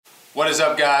What is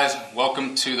up, guys?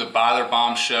 Welcome to the Byler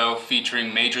Bomb Show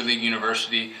featuring Major League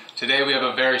University. Today we have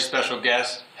a very special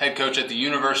guest, head coach at the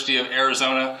University of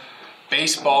Arizona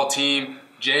baseball team,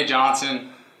 Jay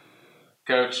Johnson.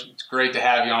 Coach, it's great to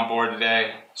have you on board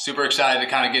today. Super excited to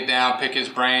kind of get down, pick his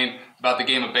brain about the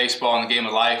game of baseball and the game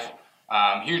of life.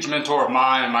 Huge mentor of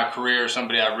mine in my career,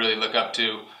 somebody I really look up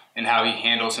to in how he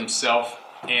handles himself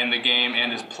and the game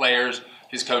and his players,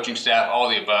 his coaching staff, all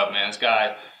the above, man. This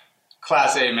guy,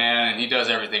 Class A man, and he does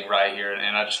everything right here,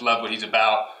 and I just love what he's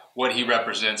about, what he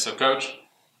represents. So, Coach,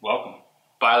 welcome.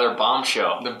 Byler Bomb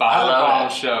Show. The Byler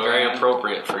Bomb Show. Very man.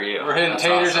 appropriate for you. We're hitting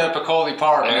taters at Piccoli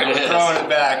Park, and we're throwing it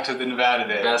back to the Nevada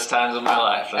days. Best times of my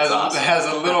life. That's awesome. As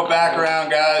a little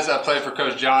background, guys, I played for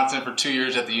Coach Johnson for 2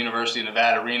 years at the University of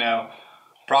Nevada, Reno.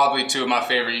 Probably two of my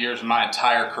favorite years of my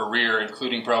entire career,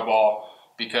 including pro ball,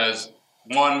 because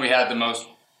one, we had the most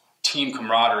team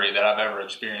camaraderie that I've ever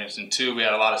experienced, and two, we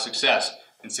had a lot of success,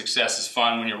 and success is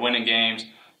fun when you're winning games,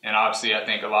 and obviously I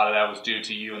think a lot of that was due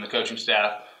to you and the coaching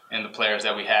staff and the players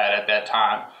that we had at that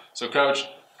time. So, Coach,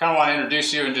 kind of want to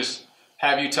introduce you and just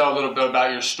have you tell a little bit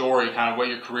about your story, kind of what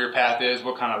your career path is,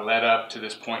 what kind of led up to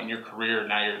this point in your career.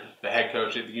 Now you're the head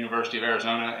coach at the University of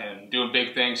Arizona and doing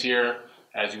big things here,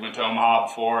 as you went to Omaha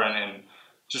before, and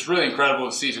just really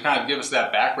incredible to see. So kind of give us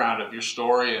that background of your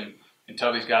story and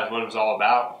tell these guys what it was all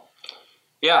about.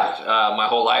 Yeah, my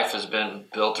whole life has been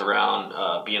built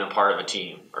around being a part of a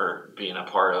team or being a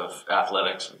part of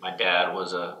athletics. My dad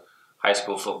was a high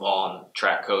school football and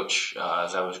track coach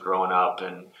as I was growing up,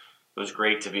 and it was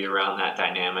great to be around that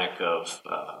dynamic of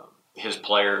his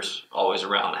players always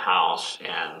around the house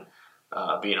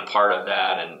and being a part of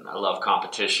that. And I love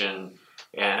competition,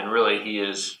 and really he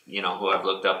is, who I've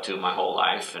looked up to my whole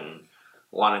life and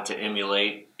wanted to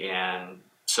emulate. And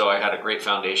so I had a great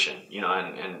foundation,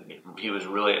 and he was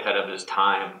really ahead of his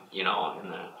time, in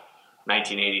the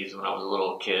 1980s when I was a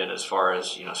little kid, as far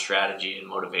as, strategy and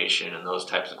motivation and those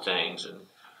types of things, and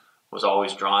was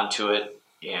always drawn to it,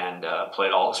 and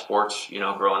played all the sports,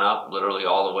 growing up, literally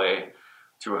all the way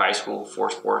through high school, 4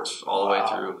 sports all the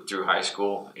way through high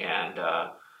school, and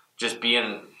just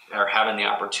having the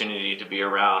opportunity to be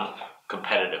around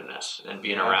competitiveness and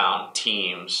being around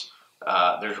teams.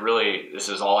 This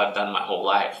is all I've done my whole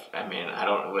life. I mean,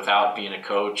 without being a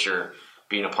coach or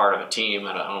being a part of a team,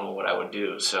 I don't know what I would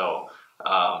do. So,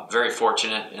 very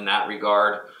fortunate in that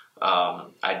regard.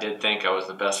 I did think I was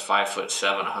the best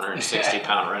 5'7", 160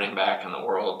 pound running back in the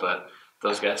world, but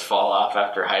those guys fall off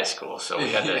after high school. So we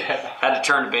had to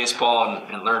turn to baseball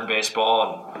and learn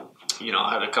baseball. And,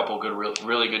 I had a couple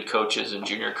really good coaches in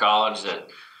junior college that,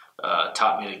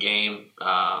 taught me the game,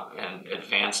 and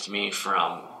advanced me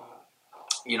from,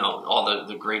 all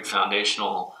the great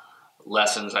foundational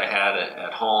lessons I had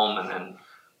at home, and then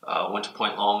went to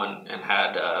Point Loma and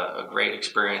had a great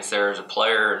experience there as a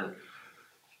player. And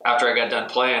after I got done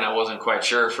playing, I wasn't quite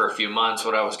sure for a few months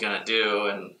what I was going to do.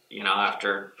 And,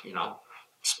 after,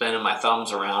 spinning my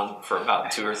thumbs around for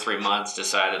about 2 or 3 months,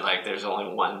 decided like there's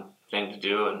only one thing to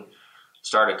do, and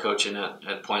started coaching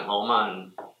at Point Loma.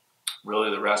 And really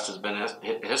the rest has been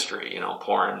history,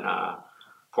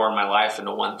 pouring my life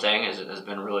into one thing has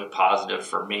been really positive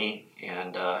for me,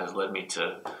 and has led me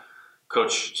to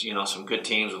coach, some good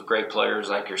teams with great players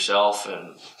like yourself,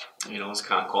 and, it's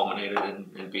kind of culminated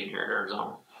in being here at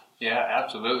Arizona. Yeah,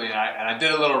 absolutely. And I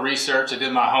did a little research. I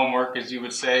did my homework, as you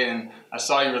would say, and I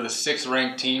saw you were the 6th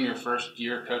ranked team your first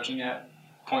year coaching at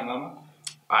Point Loma.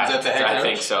 Is that the head coach? I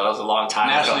think so. That was a long time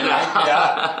Nationally ago. Ranked?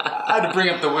 Yeah. I had to bring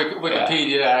up the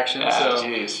Wikipedia action. So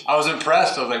geez. I was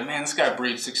impressed. I was like, man, this guy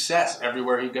breeds success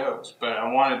everywhere he goes. But I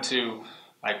wanted to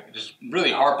just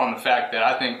really harp on the fact that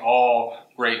I think all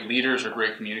great leaders are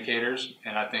great communicators,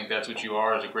 and I think that's what you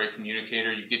are as a great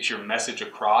communicator. You get your message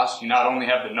across. You not only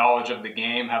have the knowledge of the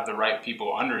game, have the right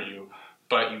people under you,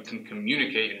 but you can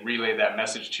communicate and relay that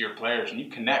message to your players, and you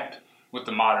connect with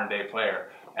the modern day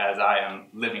player, as I am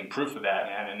living proof of that,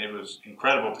 man, and it was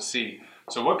incredible to see.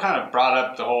 So what kind of brought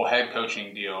up the whole head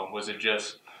coaching deal? Was it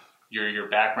just your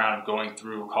background of going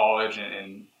through college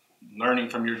and learning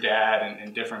from your dad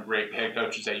and different great head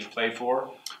coaches that you played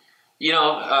for?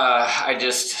 I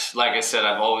just, like I said,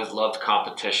 I've always loved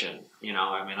competition. I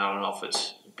don't know if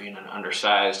it's being an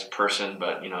undersized person,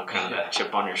 but, kind of that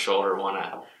chip on your shoulder, want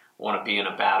to be in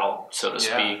a battle, so to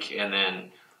speak. And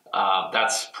then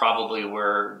that's probably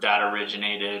where that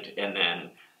originated. And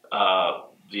then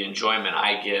the enjoyment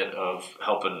I get of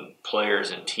helping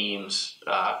players and teams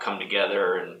come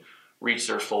together and reach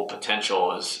their full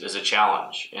potential is a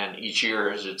challenge. And each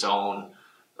year is its own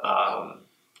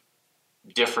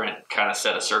different kind of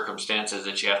set of circumstances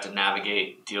that you have to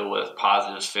navigate, deal with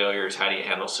positives, failures. How do you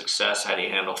handle success? How do you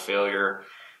handle failure?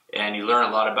 and you learn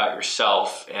a lot about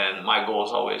yourself. And my goal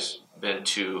has always been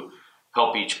to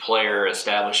help each player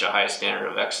establish a high standard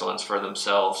of excellence for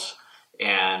themselves,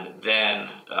 and then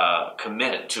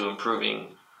commit to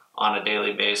improving on a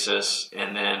daily basis.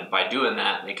 And then by doing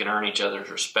that, they can earn each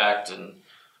other's respect and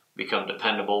become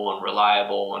dependable and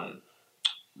reliable and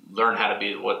learn how to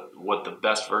be what the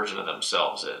best version of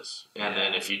themselves is. And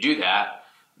then if you do that,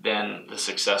 then the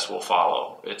success will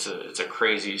follow. It's a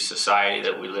crazy society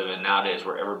that we live in nowadays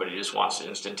where everybody just wants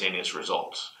instantaneous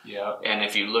results. Yeah. And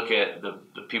if you look at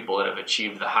the people that have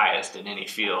achieved the highest in any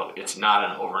field, it's not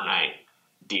an overnight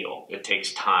deal. It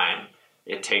takes time.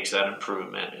 It takes that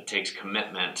improvement. It takes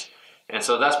commitment. And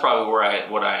so that's probably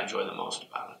what I enjoy the most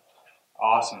about it.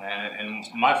 Awesome, man. And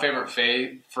my favorite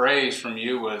phrase from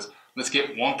you was, let's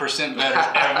get 1%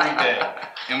 better every day.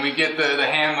 And we get the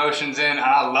hand motions in, and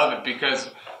I love it because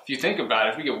if you think about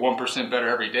it, if we get 1% better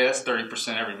every day, that's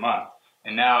 30% every month.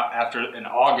 And now after in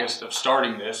August of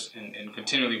starting this and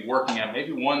continually working at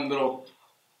maybe one little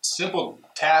simple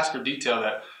task or detail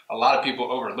that a lot of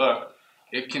people overlook,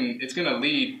 it's going to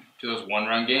lead to those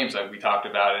one-run games like we talked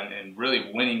about and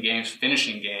really winning games,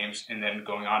 finishing games, and then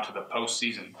going on to the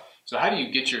postseason. So how do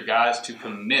you get your guys to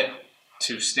commit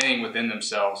to staying within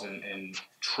themselves and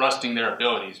trusting their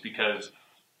abilities? Because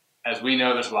as we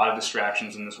know, there's a lot of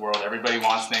distractions in this world. Everybody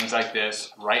wants things like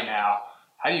this right now.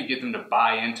 How do you get them to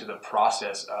buy into the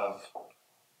process of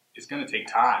it's going to take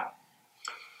time?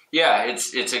 Yeah,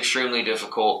 it's extremely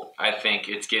difficult. I think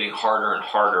it's getting harder and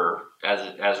harder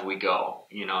as we go.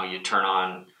 You know, you turn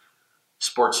on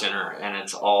SportsCenter and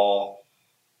it's all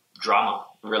drama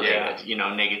related,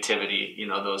 negativity,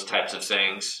 those types of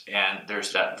things. And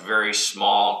there's that very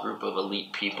small group of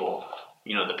elite people,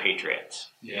 the Patriots,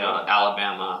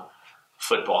 Alabama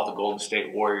football, the Golden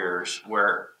State Warriors,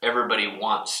 where everybody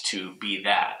wants to be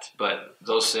that. But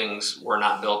those things were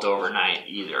not built overnight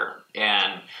either.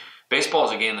 And baseball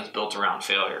is a game that's built around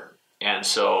failure. And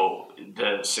so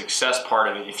the success part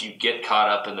of it, if you get caught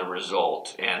up in the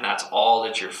result and that's all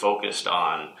that you're focused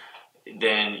on,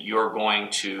 then you're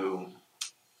going to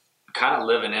kind of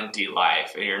live an empty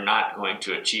life and you're not going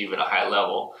to achieve at a high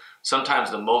level.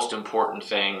 Sometimes the most important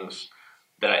things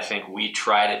that I think we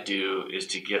try to do is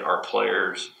to get our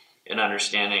players an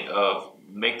understanding of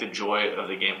make the joy of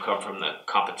the game come from the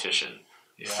competition,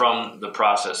 from the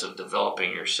process of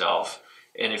developing yourself.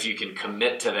 And if you can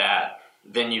commit to that,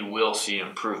 then you will see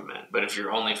improvement. But if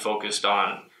you're only focused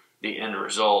on the end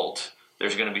result,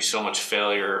 there's going to be so much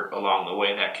failure along the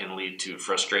way that can lead to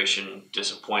frustration,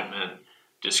 disappointment,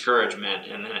 discouragement,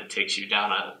 and then it takes you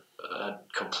down a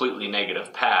completely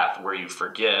negative path where you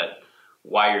forget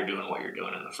why you're doing what you're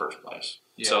doing in the first place.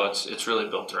 Yeah. So it's really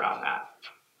built around that.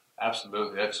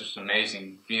 Absolutely. That's just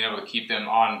amazing. Being able to keep them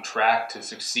on track to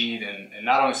succeed and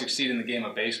not only succeed in the game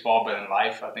of baseball, but in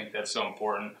life. I think that's so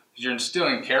important because you're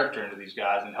instilling character into these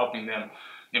guys and helping them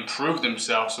improve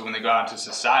themselves so when they go out into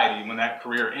society, when that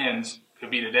career ends, could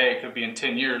be today, it could be in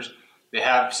 10 years, they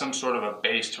have some sort of a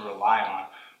base to rely on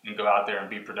and go out there and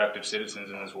be productive citizens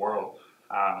in this world.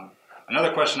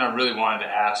 Another question I really wanted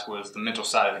to ask was the mental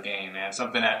side of the game, man.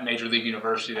 Something at Major League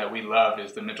University that we love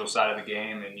is the mental side of the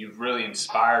game, and you've really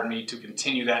inspired me to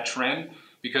continue that trend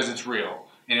because it's real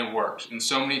and it works. And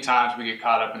so many times we get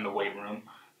caught up in the weight room,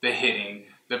 the hitting,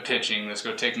 the pitching, let's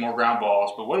go take more ground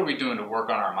balls, but what are we doing to work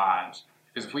on our minds?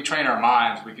 Because if we train our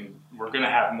minds, we're going to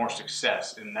have more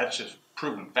success, and that's just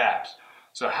proven facts.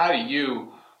 So how do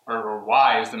you, or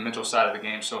why is the mental side of the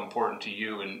game so important to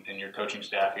you and your coaching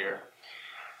staff here?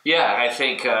 Yeah, I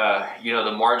think,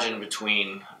 the margin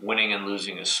between winning and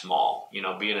losing is small.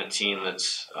 Being a team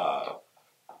that's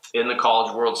in the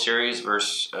College World Series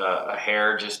versus a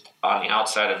hair just on the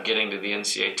outside of getting to the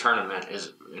NCAA tournament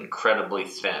is incredibly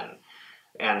thin.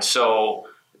 And so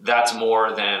that's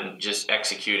more than just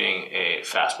executing a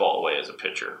fastball away as a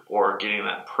pitcher or getting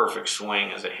that perfect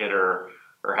swing as a hitter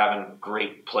or having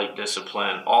great plate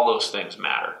discipline. All those things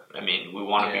matter. I mean, we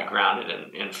want to be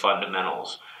grounded in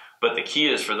fundamentals. But the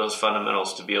key is for those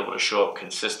fundamentals to be able to show up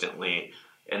consistently,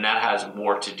 and that has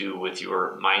more to do with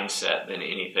your mindset than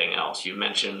anything else. You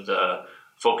mentioned the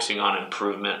focusing on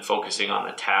improvement, focusing on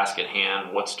the task at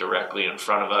hand, what's directly in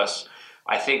front of us.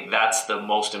 I think that's the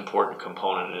most important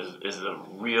component is the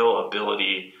real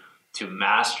ability to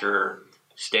master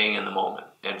staying in the moment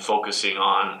and focusing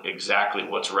on exactly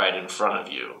what's right in front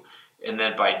of you. And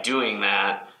then by doing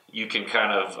that, you can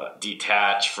kind of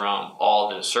detach from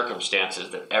all the circumstances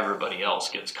that everybody else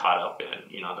gets caught up in,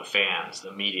 the fans,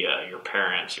 the media, your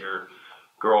parents, your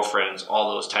girlfriends,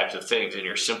 all those types of things. And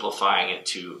you're simplifying it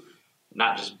to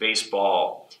not just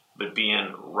baseball, but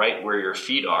being right where your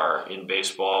feet are in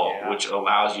baseball, which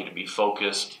allows you to be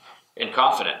focused and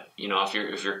confident.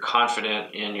 If you're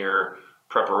confident in your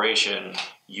preparation,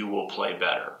 you will play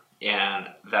better, and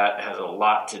that has a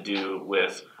lot to do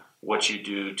with what you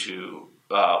do to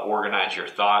organize your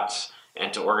thoughts.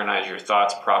 And to organize your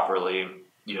thoughts properly,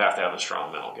 you have to have a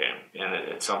strong mental game, and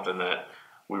it's something that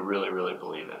we really, really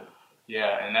believe in.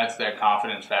 Yeah, and that's that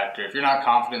confidence factor. If you're not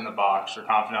confident in the box, or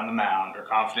confident on the mound, or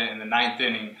confident in the ninth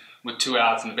inning with 2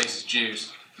 outs and the bases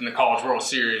juiced in the College World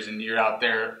Series, and you're out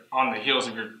there on the heels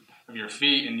of your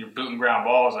feet and you're booting ground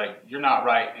balls, like, you're not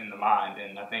right in the mind.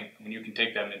 And I think when you can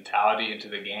take that mentality into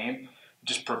the game, it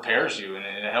just prepares you, and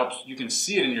it helps. You can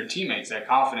see it in your teammates, that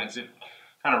confidence. It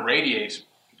kind of radiates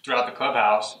throughout the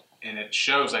clubhouse, and it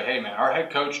shows like, hey man, our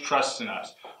head coach trusts in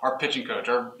us. Our pitching coach,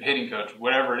 our hitting coach,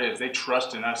 whatever it is, they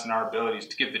trust in us and our abilities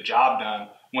to get the job done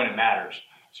when it matters.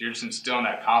 So you're just instilling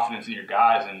that confidence in your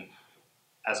guys. And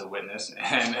as a witness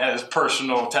and as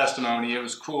personal testimony, it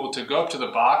was cool to go up to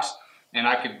the box and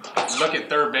I could look at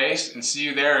third base and see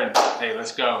you there and, hey,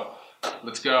 let's go.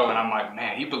 And I'm like,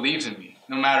 man, he believes in me.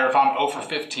 No matter if I'm 0 for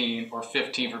 15 or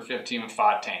 15 for 15 with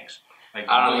 5 tanks. Like,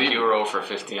 I don't think you were 0 for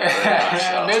 15.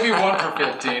 Maybe 1 for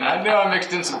 15. I know I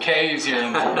mixed in some Ks here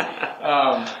and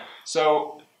there.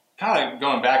 So kind of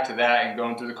going back to that and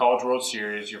going through the College World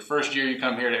Series, your first year you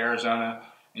come here to Arizona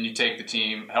and you take the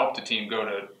team, help the team go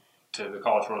to the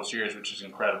College World Series, which is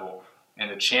incredible,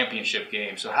 and the championship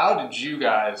game. So how did you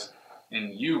guys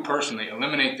and you personally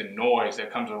eliminate the noise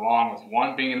that comes along with,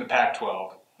 one, being in the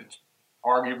Pac-12? It's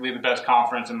arguably the best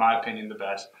conference, in my opinion, the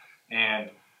best. And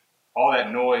all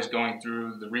that noise going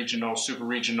through the regional, super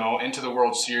regional, into the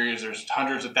World Series. There's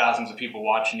hundreds of thousands of people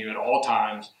watching you at all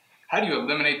times. How do you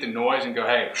eliminate the noise and go,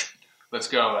 hey, let's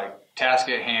go, like, task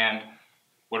at hand.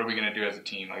 What are we going to do as a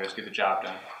team? Like, let's get the job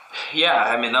done. Yeah,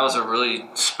 I mean, that was a really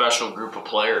special group of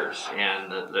players. And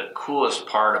the coolest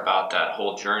part about that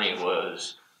whole journey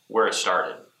was where it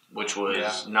started, which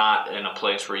was not in a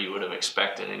place where you would have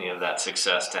expected any of that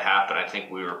success to happen. I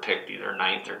think we were picked either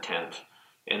 9th or 10th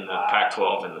in the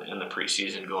Pac-12 in the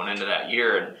preseason going into that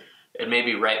year, and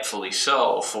maybe rightfully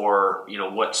so for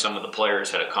what some of the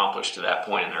players had accomplished to that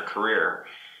point in their career.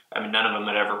 I mean, none of them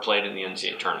had ever played in the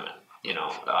NCAA tournament,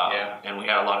 and we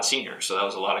had a lot of seniors, so that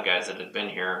was a lot of guys that had been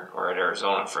here or at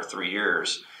Arizona for 3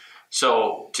 years.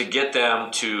 So to get them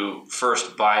to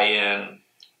first buy in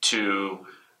to,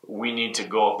 we need to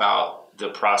go about the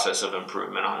process of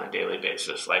improvement on a daily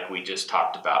basis, like we just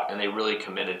talked about, and they really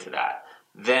committed to that.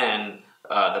 Then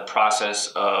the process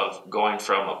of going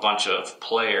from a bunch of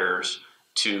players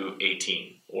to a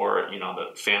team, or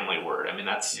the family word. I mean,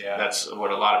 that's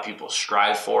what a lot of people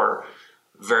strive for.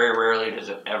 Very rarely does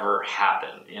it ever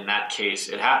happen. In that case,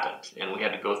 it happened, and we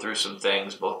had to go through some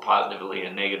things, both positively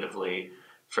and negatively,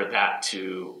 for that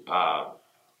to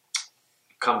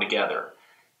come together.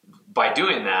 By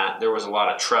doing that, there was a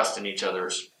lot of trust in each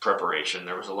other's preparation.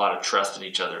 There was a lot of trust in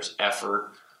each other's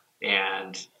effort.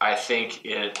 And I think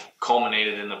it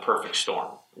culminated in the perfect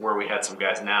storm, where we had some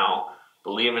guys now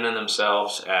believing in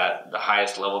themselves at the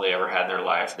highest level they ever had in their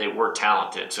life. They were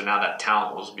talented, so now that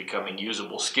talent was becoming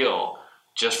usable skill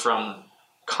just from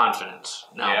confidence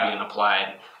now being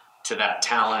applied to that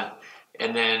talent.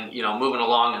 And then, moving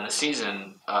along in the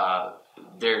season,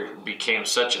 there became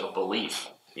such a belief,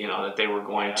 that they were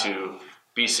going to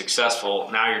be successful.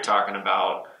 Now you're talking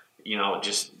about,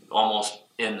 just almost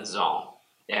in the zone.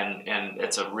 And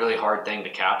it's a really hard thing to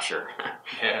capture.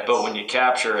 Yes. But when you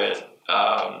capture it,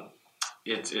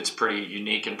 it's pretty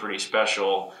unique and pretty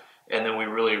special. And then we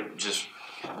really just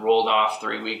rolled off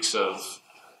 3 weeks of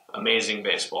amazing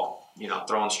baseball.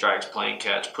 Throwing strikes, playing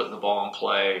catch, putting the ball in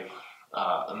play,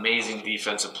 amazing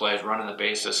defensive plays, running the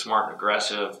bases, smart and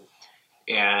aggressive,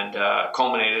 and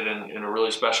culminated in a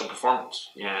really special performance.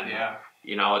 And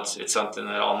it's something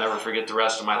that I'll never forget the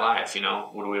rest of my life.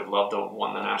 Would we have loved to have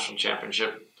won the national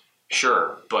championship?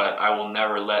 Sure, but I will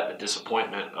never let the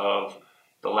disappointment of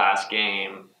the last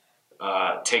game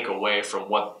take away from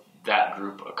what that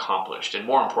group accomplished, and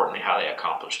more importantly, how they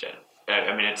accomplished it.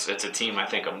 I mean, it's a team I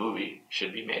think a movie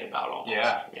should be made about almost.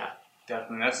 Yeah,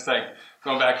 definitely. That's like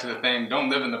going back to the thing, don't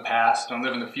live in the past, don't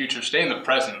live in the future, stay in the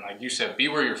present. Like you said, be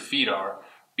where your feet are.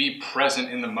 Be present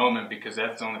in the moment, because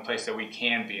that's the only place that we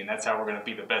can be, and that's how we're going to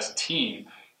be the best team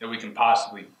that we can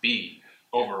possibly be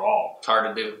overall. It's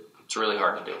hard to do. It's really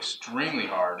hard to do. Extremely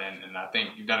hard, and I think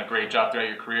you've done a great job throughout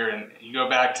your career. And you go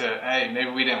back to, hey,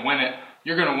 maybe we didn't win it.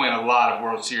 You're going to win a lot of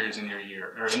World Series in your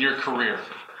year or in your career.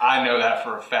 I know that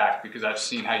for a fact because I've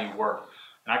seen how you work.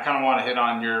 And I kind of want to hit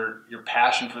on your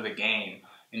passion for the game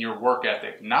and your work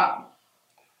ethic. Not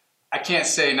I can't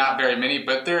say not very many,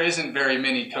 but there isn't very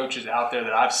many coaches out there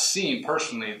that I've seen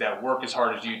personally that work as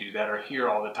hard as you do, that are here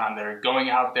all the time, that are going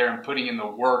out there and putting in the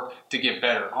work to get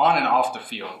better on and off the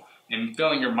field and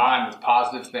filling your mind with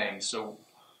positive things. So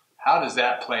how does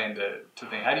that play into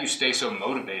things? How do you stay so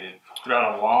motivated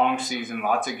throughout a long season,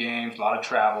 lots of games, a lot of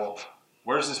travel?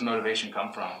 Where does this motivation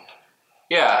come from?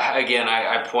 Yeah, again,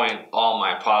 I point all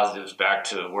my positives back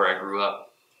to where I grew up.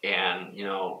 And,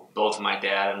 both my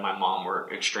dad and my mom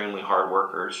were extremely hard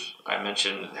workers. I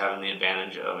mentioned having the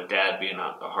advantage of a dad being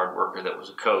a hard worker that was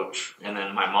a coach. And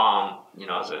then my mom,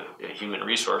 as a human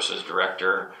resources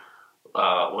director,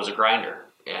 was a grinder.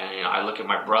 And, I look at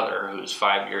my brother, who's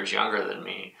 5 years younger than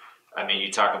me. I mean,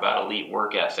 you talk about elite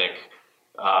work ethic,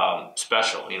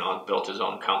 special, built his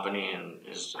own company and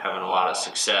is having a lot of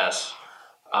success.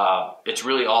 It's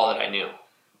really all that I knew,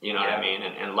 what I mean?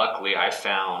 And luckily I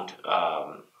found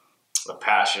a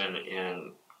passion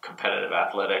in competitive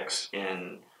athletics,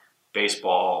 in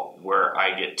baseball, where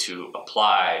I get to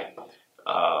apply,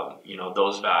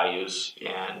 those values.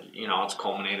 And, it's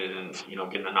culminated in,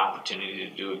 getting an opportunity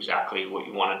to do exactly what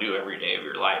you want to do every day of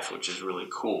your life, which is really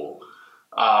cool.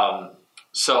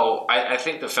 So I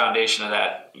think the foundation of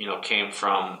that, came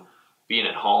from being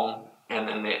at home. And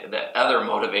then the other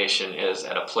motivation is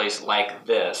at a place like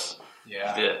this,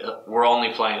 we're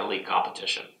only playing elite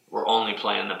competition. We're only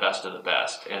playing the best of the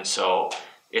best. And so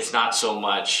it's not so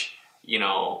much,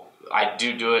 I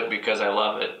do it because I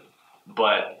love it,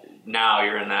 but now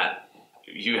you're in that,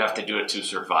 you have to do it to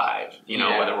survive,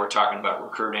 whether we're talking about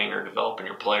recruiting or developing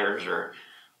your players or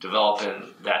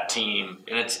developing that team.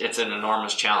 And it's an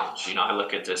enormous challenge. I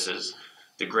look at this as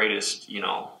the greatest,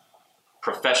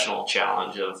 professional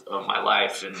challenge of my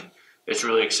life. And it's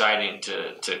really exciting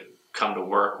to come to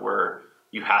work where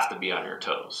you have to be on your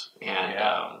toes. And,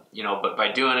 but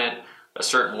by doing it a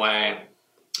certain way,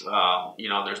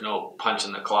 there's no punch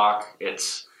in the clock.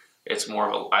 It's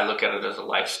more of I look at it as a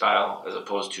lifestyle as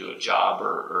opposed to a job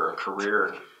or a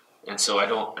career. And so I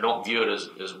don't view it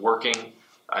as working.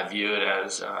 I view it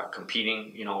as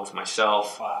competing, with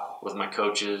myself, with my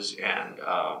coaches, and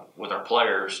with our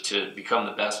players to become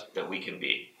the best that we can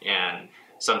be. And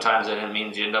sometimes it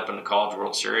means you end up in the College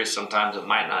World Series. Sometimes it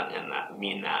might not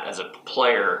mean that. As a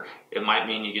player, it might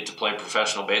mean you get to play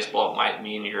professional baseball. It might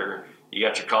mean you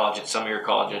got some of your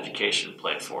college education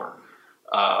played for.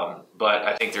 But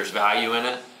I think there's value in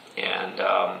it. And,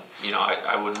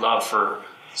 I would love for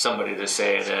somebody to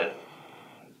say that,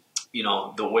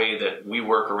 the way that we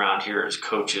work around here as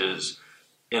coaches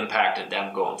impacted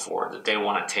them going forward, that they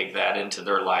want to take that into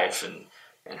their life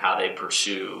and how they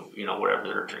pursue, whatever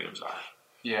their dreams are.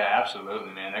 Yeah,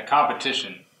 absolutely, man. That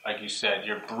competition, like you said,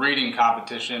 you're breeding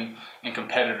competition and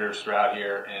competitors throughout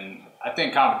here. And I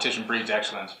think competition breeds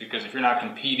excellence, because if you're not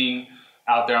competing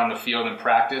out there on the field in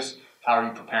practice, how are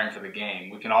you preparing for the game?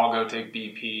 We can all go take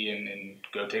BP and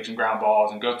go take some ground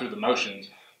balls and go through the motions.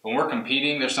 When we're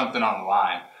competing, there's something on the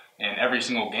line. And every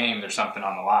single game, there's something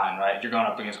on the line, right? You're going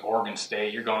up against Oregon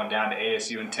State. You're going down to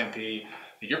ASU and Tempe.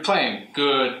 You're playing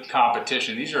good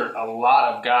competition. These are a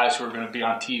lot of guys who are going to be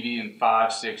on TV in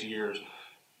 5-6 years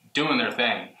doing their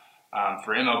thing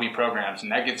for MLB programs.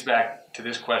 And that gets back to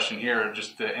this question here,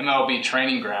 just the MLB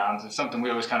training grounds. It's something we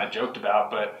always kind of joked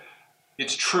about, but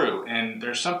it's true. And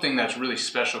there's something that's really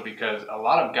special, because a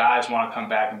lot of guys want to come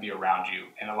back and be around you.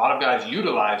 And a lot of guys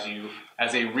utilize you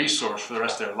as a resource for the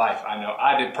rest of their life. I know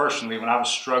I did personally when I was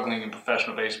struggling in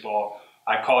professional baseball.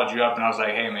 I called you up and I was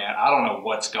like, hey man, I don't know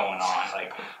what's going on.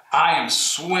 Like, I am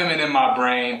swimming in my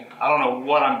brain. I don't know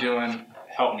what I'm doing.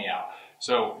 Help me out.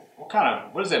 So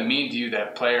what does that mean to you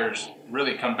that players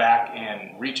really come back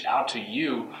and reach out to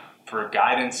you for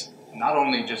guidance, not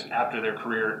only just after their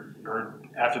career or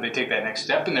after they take that next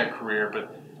step in their career,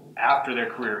 but after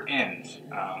their career ends?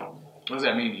 What does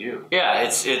that mean to you? Yeah,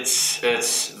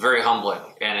 it's very humbling,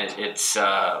 and it's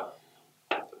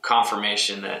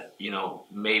confirmation that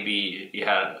maybe you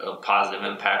had a positive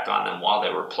impact on them while they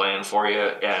were playing for you.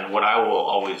 And what I will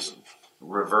always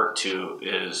revert to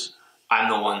is I'm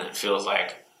the one that feels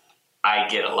like I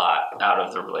get a lot out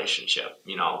of the relationship.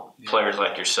 Players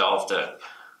like yourself that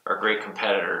are great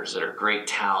competitors, that are great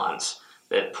talents,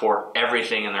 that pour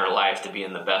everything in their life to be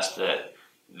in the best that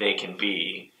they can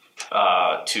be.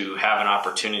 To have an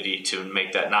opportunity to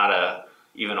make that not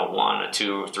even a 1, a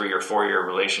 2, 3, or 4 year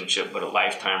relationship, but a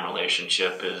lifetime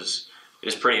relationship is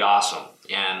pretty awesome.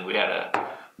 And we had a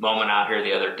moment out here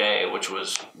the other day, which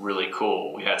was really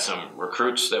cool. We had some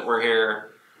recruits that were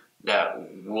here that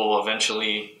will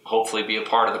eventually, hopefully, be a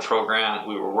part of the program.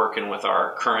 We were working with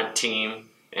our current team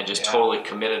and just totally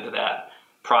committed to that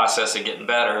process of getting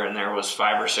better. And there was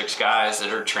 5 or 6 guys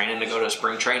that are training to go to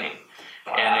spring training.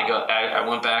 Wow. And I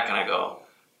went back and I go,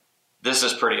 this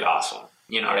is pretty awesome.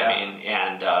 You know what I mean?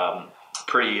 And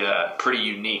pretty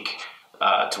unique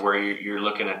to where you're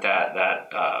looking at that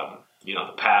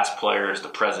the past players, the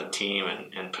present team,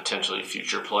 and potentially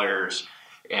future players,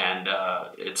 and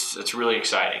it's really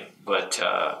exciting. But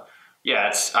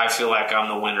I feel like I'm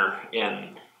the winner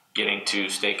in getting to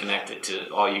stay connected to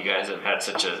all you guys that have had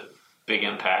such a big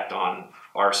impact on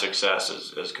our success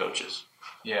as coaches.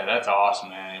 Yeah, that's awesome,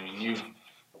 man. I mean,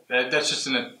 that's just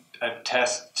a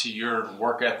test to your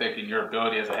work ethic and your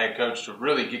ability as a head coach to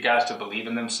really get guys to believe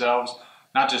in themselves,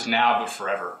 not just now, but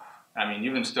forever. I mean,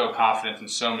 you've instilled confidence in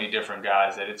so many different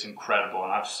guys that it's incredible,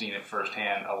 and I've seen it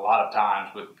firsthand a lot of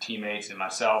times with teammates and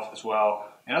myself as well,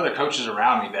 and other coaches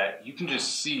around me, that you can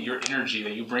just see your energy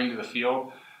that you bring to the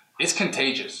field. It's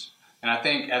contagious. And I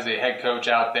think as a head coach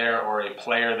out there or a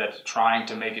player that's trying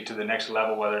to make it to the next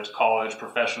level, whether it's college,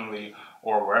 professionally,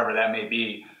 or wherever that may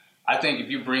be, I think if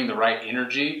you bring the right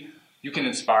energy, you can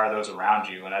inspire those around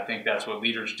you. And I think that's what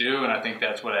leaders do, and I think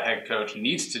that's what a head coach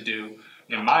needs to do,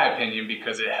 in my opinion,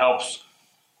 because it helps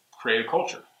create a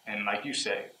culture. And like you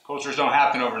say, cultures don't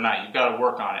happen overnight. You've got to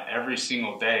work on it every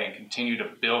single day and continue to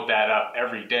build that up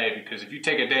every day, because if you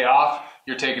take a day off,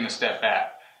 you're taking a step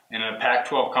back. In a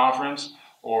Pac-12 conference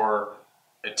or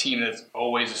a team that's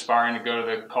always aspiring to go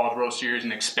to the College World Series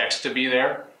and expects to be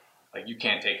there, like, you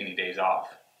can't take any days off.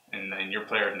 And your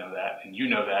players know that, and you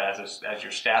know that as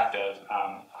your staff does.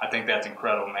 I think that's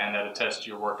incredible, man. That attests to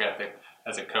your work ethic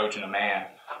as a coach and a man.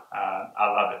 I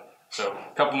love it. So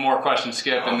a couple more questions,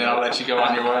 Skip, and then I'll let you go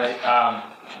on your way.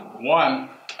 One,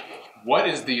 what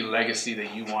is the legacy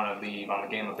that you want to leave on the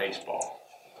game of baseball?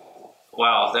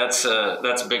 Wow, that's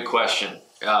a big question.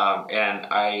 And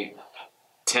I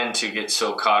tend to get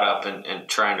so caught up in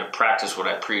trying to practice what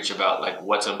I preach about, like,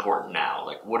 what's important now.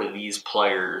 Like, what do these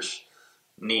players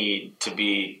need to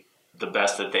be the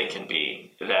best that they can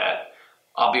be, that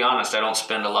I'll be honest, I don't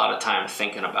spend a lot of time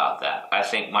thinking about that. I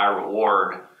think my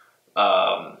reward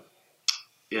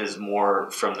is more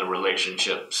from the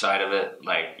relationship side of it.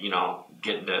 Like,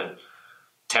 getting to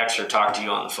text or talk to you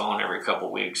on the phone every couple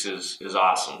of weeks is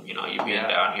awesome. You being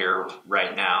down here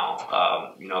right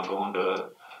now, going to a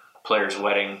player's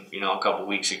wedding, a couple of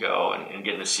weeks ago, and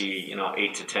getting to see,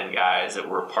 8 to 10 guys that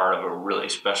were part of a really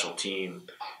special team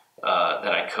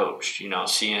that I coached.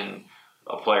 Seeing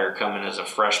a player come in as a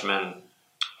freshman,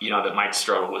 that might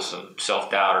struggle with some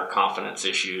self-doubt or confidence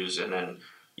issues, and then,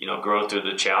 grow through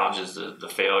the challenges, the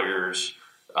failures,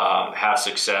 have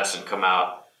success, and come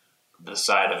out the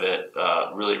side of it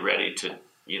really ready to,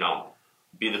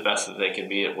 be the best that they can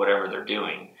be at whatever they're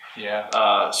doing.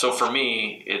 Yeah. So for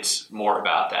me, it's more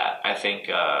about that. I think,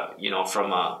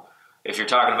 if you're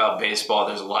talking about baseball,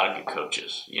 there's a lot of good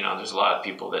coaches. There's a lot of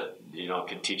people that,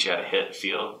 can teach you how to hit,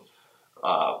 field,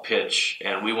 pitch,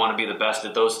 and we want to be the best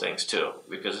at those things too,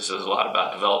 because this is a lot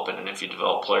about developing. And if you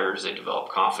develop players, they develop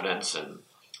confidence, and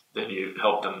then you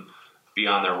help them be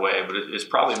on their way. But it's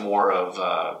probably more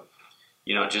of,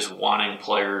 just wanting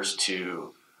players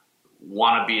to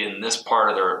want to be in this part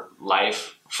of their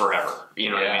life forever. You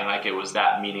know what I mean? Like, it was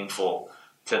that meaningful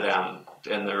to them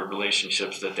and their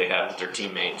relationships that they have with their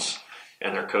teammates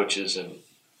and their coaches, and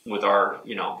with our,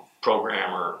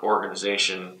 program or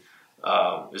organization,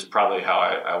 is probably how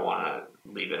I want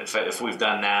to leave it. If we've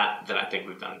done that, then I think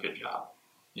we've done a good job.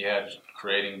 Yeah, just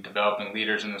developing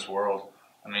leaders in this world.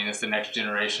 I mean, it's the next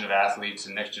generation of athletes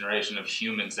and next generation of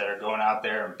humans that are going out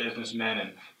there, and businessmen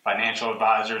and financial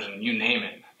advisors and you name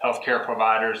it, healthcare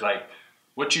providers. Like,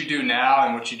 what you do now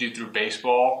and what you do through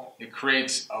baseball, it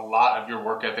creates a lot of your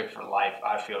work ethic for life,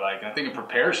 I feel like. And I think it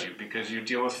prepares you, because you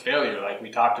deal with failure like we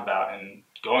talked about, and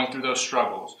going through those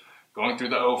struggles, going through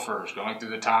the offers, going through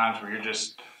the times where you're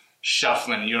just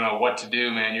shuffling, you don't know what to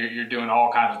do, man. You're doing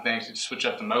all kinds of things to switch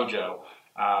up the mojo.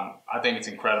 I think it's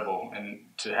incredible. And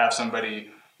to have somebody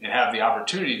and have the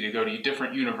opportunity to go to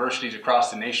different universities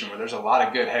across the nation where there's a lot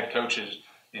of good head coaches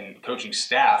and coaching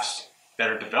staffs that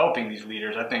are developing these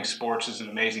leaders, I think sports is an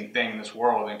amazing thing in this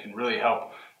world and can really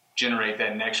help generate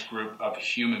that next group of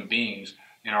human beings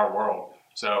in our world.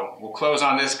 So we'll close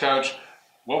on this, Coach.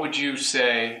 What would you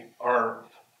say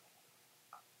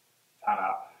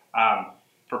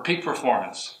for peak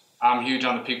performance? I'm huge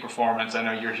on the peak performance. I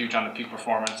know you're huge on the peak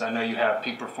performance. I know you have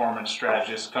peak performance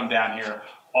strategists come down here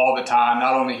all the time,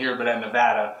 not only here but at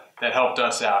Nevada, that helped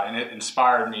us out. And it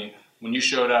inspired me when you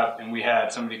showed up and we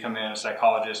had somebody come in, a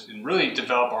psychologist, and really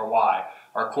develop our why,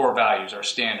 our core values, our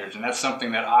standards. And that's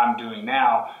something that I'm doing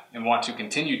now and want to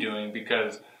continue doing,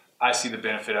 because I see the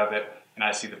benefit of it and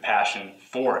I see the passion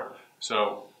for it.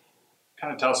 So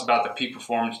kind of tell us about the peak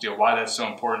performance deal, why that's so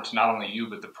important to not only you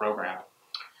but the program.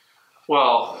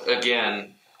 Well,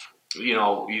 again,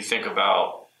 you think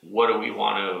about what do we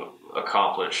want to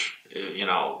accomplish.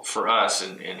 For us,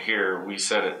 and here we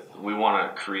said it, we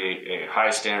want to create a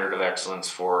high standard of excellence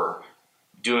for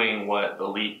doing what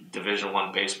elite Division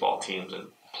I baseball teams and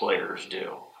players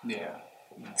do. Yeah.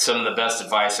 Some of the best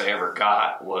advice I ever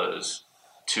got was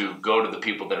to go to the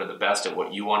people that are the best at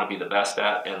what you want to be the best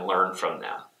at and learn from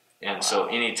them. And so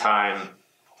anytime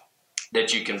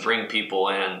that you can bring people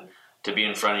in to be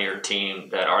in front of your team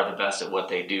that are the best at what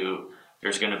they do,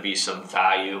 there's going to be some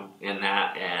value in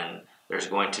that, and there's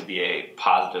going to be a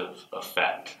positive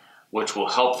effect, which will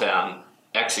help them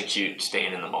execute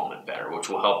staying in the moment better, which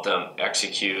will help them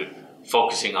execute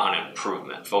focusing on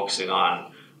improvement, focusing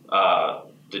on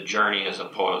the journey as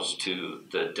opposed to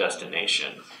the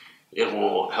destination. It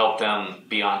will help them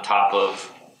be on top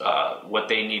of what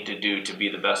they need to do to be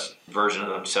the best version of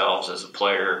themselves as a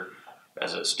player,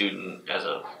 as a student, as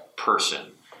a person.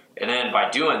 And then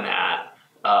by doing that,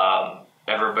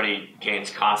 everybody gains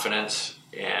confidence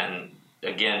and,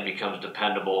 again, becomes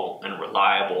dependable and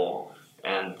reliable,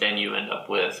 and then you end up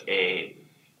with a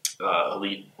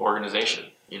elite organization.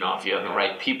 If you have the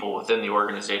right people within the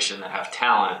organization that have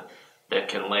talent that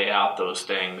can lay out those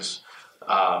things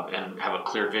and have a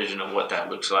clear vision of what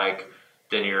that looks like,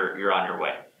 then you're on your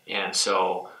way. And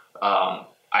so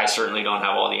I certainly don't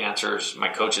have all the answers. My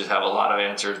coaches have a lot of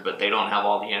answers, but they don't have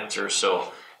all the answers.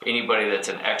 So anybody that's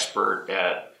an expert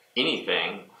at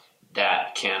anything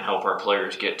that can help our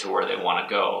players get to where they want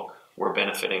to go, we're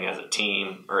benefiting as a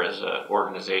team or as an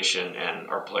organization, and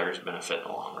our players benefit in the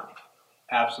long run.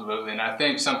 Absolutely. And I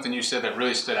think something you said that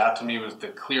really stood out to me was the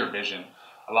clear vision.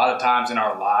 A lot of times in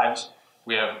our lives,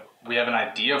 we have an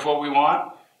idea of what we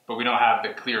want, but we don't have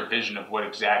the clear vision of what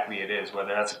exactly it is,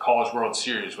 whether that's a College World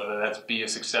Series, whether that's be a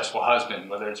successful husband,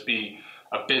 whether it's be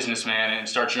a businessman and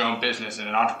start your own business and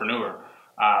an entrepreneur.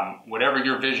 Whatever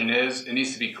your vision is, it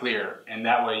needs to be clear. And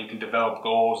that way you can develop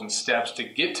goals and steps to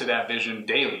get to that vision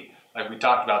daily. Like we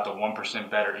talked about, the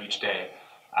 1% better each day.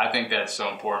 I think that's so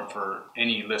important for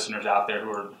any listeners out there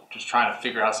who are just trying to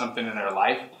figure out something in their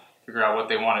life, figure out what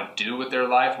they want to do with their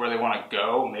life, where they want to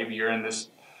go. Maybe you're in this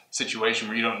situation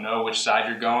where you don't know which side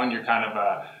you're going. You're kind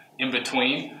of in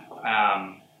between.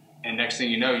 And next thing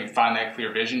you know, you find that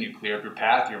clear vision, you clear up your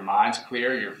path, your mind's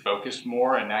clear, you're focused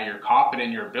more, and now you're confident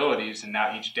in your abilities, and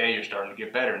now each day you're starting to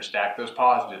get better and stack those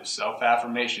positives,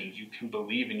 self-affirmations. You can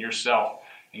believe in yourself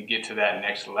and get to that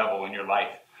next level in your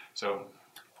life. So,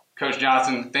 Coach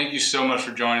Johnson, thank you so much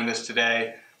for joining us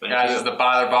today. Guys, this is the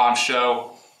Byler Bomb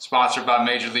Show, sponsored by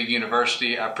Major League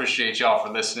University. I appreciate y'all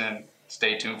for listening.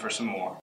 Stay tuned for some more.